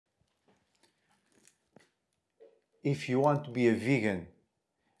If you want to be a vegan,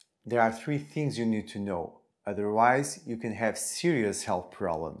 there are 3 things you need to know. Otherwise, you can have serious health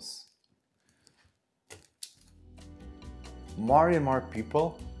problems. More and more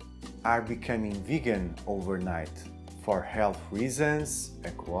people are becoming vegan overnight for health reasons,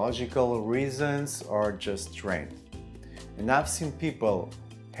 ecological reasons, or just trend. And I've seen people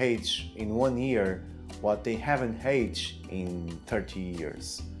age in 1 year what they haven't aged in 30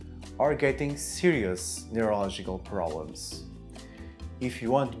 years, or getting serious neurological problems. If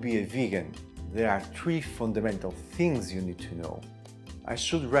you want to be a vegan, there are 3 fundamental things you need to know. I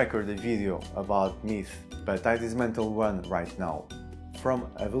should record a video about myth, but I dismantle one right now. From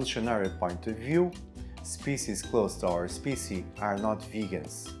an evolutionary point of view, species close to our species are not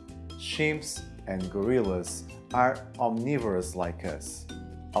vegans. Chimps and gorillas are omnivores like us.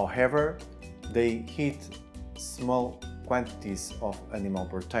 However, they eat small quantities of animal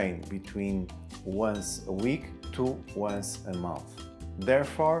protein between once a week to once a month.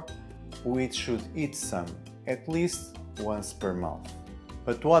 Therefore, we should eat some, at least once per month.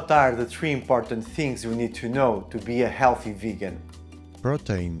 But what are the 3 important things you need to know to be a healthy vegan?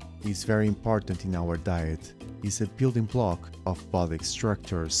 Protein is very important in our diet. It's a building block of body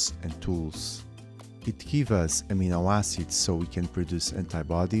structures and tools. It gives us amino acids so we can produce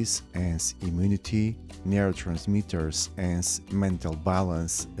antibodies, hence immunity, neurotransmitters, hence mental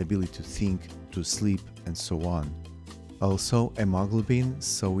balance, ability to think, to sleep, and so on. Also hemoglobin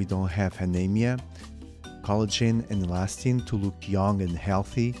so we don't have anemia, collagen and elastin to look young and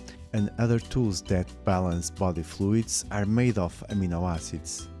healthy, and other tools that balance body fluids are made of amino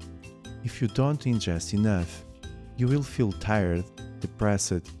acids. If you don't ingest enough, you will feel tired,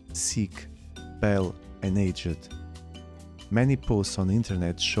 depressed, sick, pale and aged. Many posts on the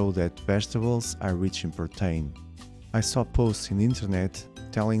internet show that vegetables are rich in protein. I saw posts in the internet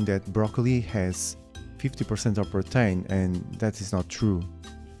telling that broccoli has 50% of protein, and that is not true.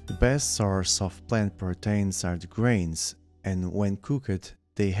 The best source of plant proteins are the grains, and when cooked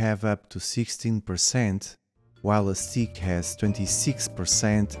they have up to 16%, while a steak has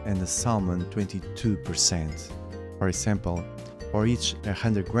 26% and a salmon 22%. For example, for each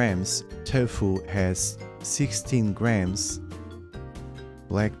 100 grams, tofu has 16 grams,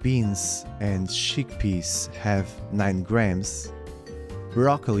 black beans and chickpeas have 9 grams,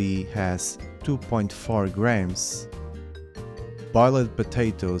 broccoli has 2.4 grams, boiled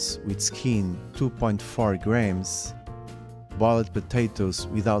potatoes with skin 2.4 grams, boiled potatoes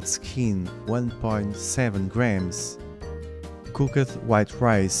without skin 1.7 grams, cooked white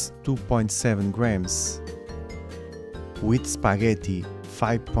rice 2.7 grams, wheat spaghetti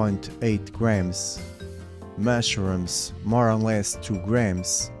 5.8 grams, mushrooms more or less 2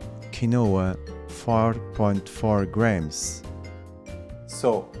 grams, quinoa 4.4 grams.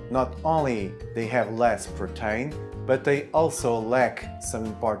 So, not only they have less protein, but they also lack some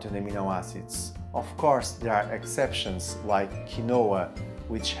important amino acids. Of course, there are exceptions like quinoa,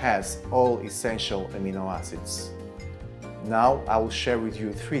 which has all essential amino acids. Now I will share with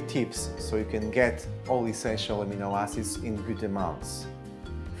you 3 tips so you can get all essential amino acids in good amounts.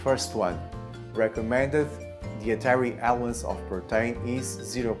 First one, recommended dietary allowance of protein is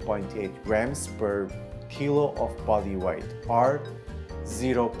 0.8 grams per kilo of body weight, or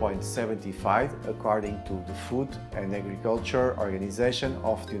 0.75 according to the Food and Agriculture Organization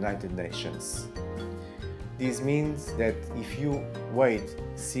of the United Nations. This means that if you weigh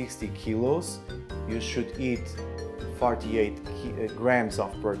 60 kilos, you should eat 48 grams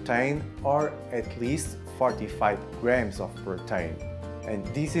of protein, or at least 45 grams of protein. And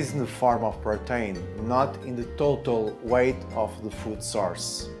this is in the form of protein, not in the total weight of the food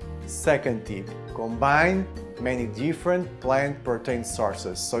source. Second tip, combine many different plant protein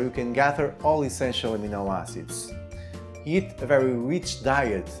sources so you can gather all essential amino acids. Eat a very rich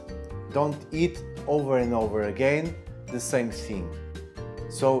diet. Don't eat over and over again the same thing,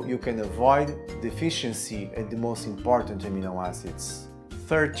 so you can avoid deficiency in the most important amino acids.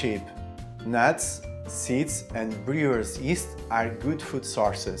 Third tip, nuts, seeds and brewer's yeast are good food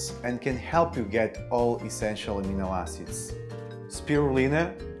sources and can help you get all essential amino acids.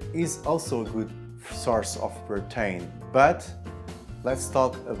 Spirulina is also a good source of protein, but let's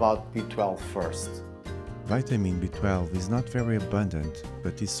talk about B12 first. Vitamin B12 is not very abundant,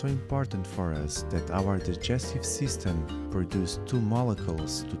 but is so important for us that our digestive system produces 2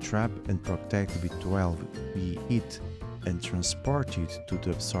 molecules to trap and protect B12 we eat and transport it to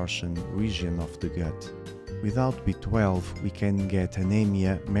the absorption region of the gut. Without B12, we can get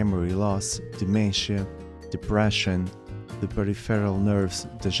anemia, memory loss, dementia, depression, the peripheral nerves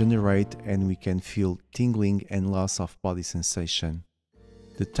degenerate, and we can feel tingling and loss of body sensation.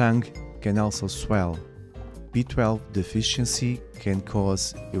 The tongue can also swell. B12 deficiency can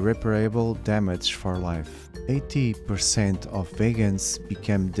cause irreparable damage for life. 80% of vegans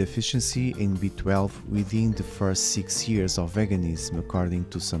become deficiency in B12 within the first 6 years of veganism, according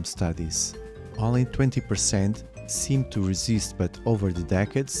to some studies. Only 20% seem to resist, but over the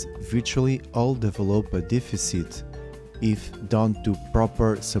decades, virtually all develop a deficit if done to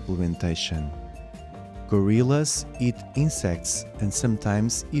proper supplementation. Gorillas eat insects and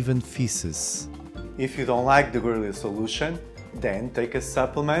sometimes even feces. If you don't like the gorilla solution, then take a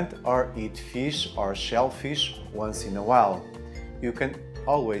supplement or eat fish or shellfish once in a while. You can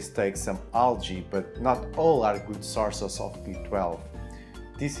always take some algae, but not all are good sources of B12.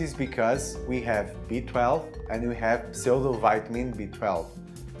 This is because we have B12 and we have pseudo-vitamin B12.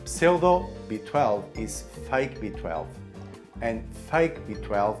 Pseudo B12 is fake B12, and fake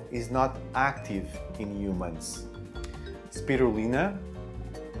B12 is not active in humans. Spirulina,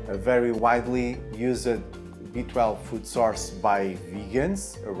 a very widely used B12 food source by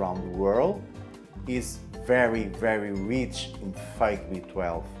vegans around the world, is very rich in fake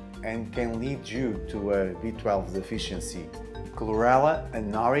B12 and can lead you to a B12 deficiency. Chlorella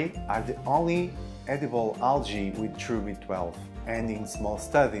and nori are the only edible algae with true B12, and in small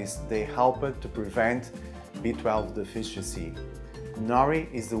studies they help to prevent B12 deficiency.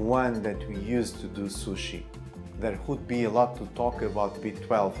 Nori is the one that we use to do sushi. There would be a lot to talk about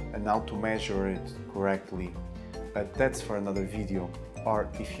B12 and how to measure it correctly, but that's for another video. Or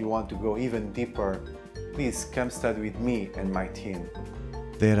if you want to go even deeper, please come study with me and my team.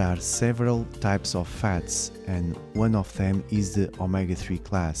 There are several types of fats, and one of them is the omega-3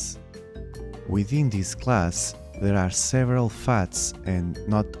 class. Within this class, there are several fats, and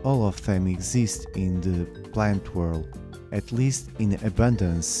not all of them exist in the plant world, at least in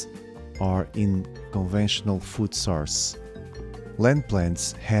abundance or in conventional food source. Land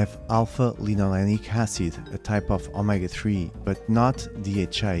plants have alpha-linolenic acid, a type of omega-3, but not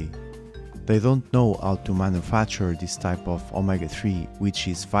DHA. They don't know how to manufacture this type of omega-3, which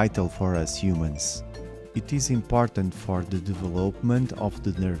is vital for us humans. It is important for the development of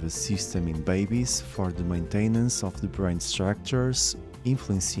the nervous system in babies, for the maintenance of the brain structures,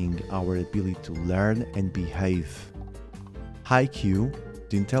 influencing our ability to learn and behave. IQ,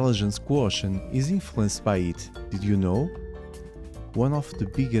 the intelligence quotient, is influenced by it. Did you know? One of the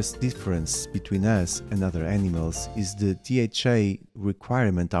biggest differences between us and other animals is the DHA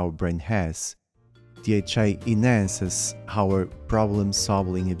requirement our brain has. DHA enhances our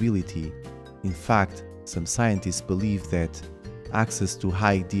problem-solving ability. In fact, some scientists believe that access to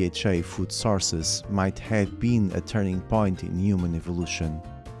high DHA food sources might have been a turning point in human evolution.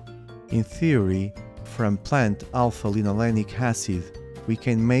 In theory, from plant alpha-linolenic acid, we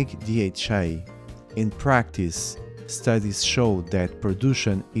can make DHA. In practice, studies show that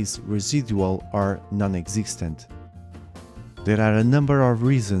production is residual or non-existent. There are a number of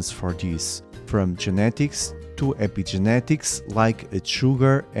reasons for this, from genetics to epigenetics, like a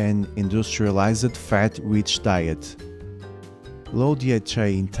sugar and industrialized fat-rich diet. Low DHA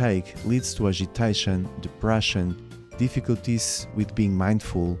intake leads to agitation, depression, difficulties with being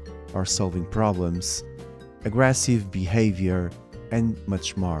mindful or solving problems, aggressive behavior, and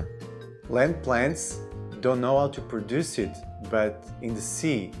much more. Land plants don't know how to produce it, but in the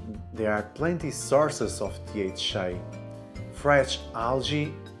sea there are plenty sources of DHA. Fresh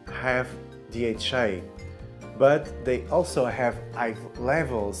algae have DHA, but they also have high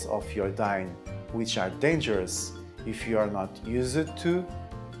levels of iodine, which are dangerous if you are not used to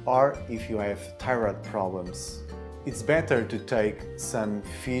or if you have thyroid problems. It's better to take some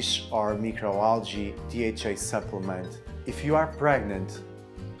fish or microalgae DHA supplement. If you are pregnant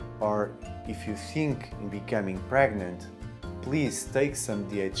or if you think in becoming pregnant, please take some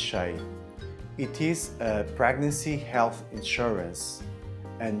DHA. It is a pregnancy health insurance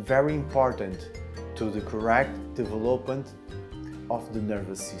and very important to the correct development of the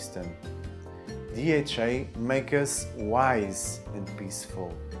nervous system. DHA makes us wise and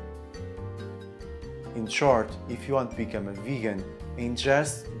peaceful. In short, if you want to become a vegan,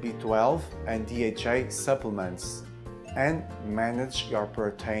 ingest B12 and DHA supplements and manage your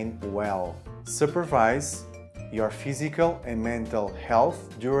protein well. Supervise your physical and mental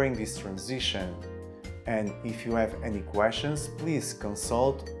health during this transition. And if you have any questions, please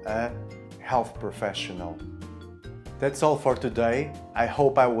consult a health professional. That's all for today. I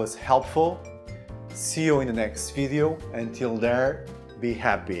hope I was helpful. See you in the next video. Until there, be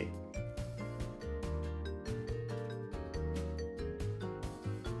happy.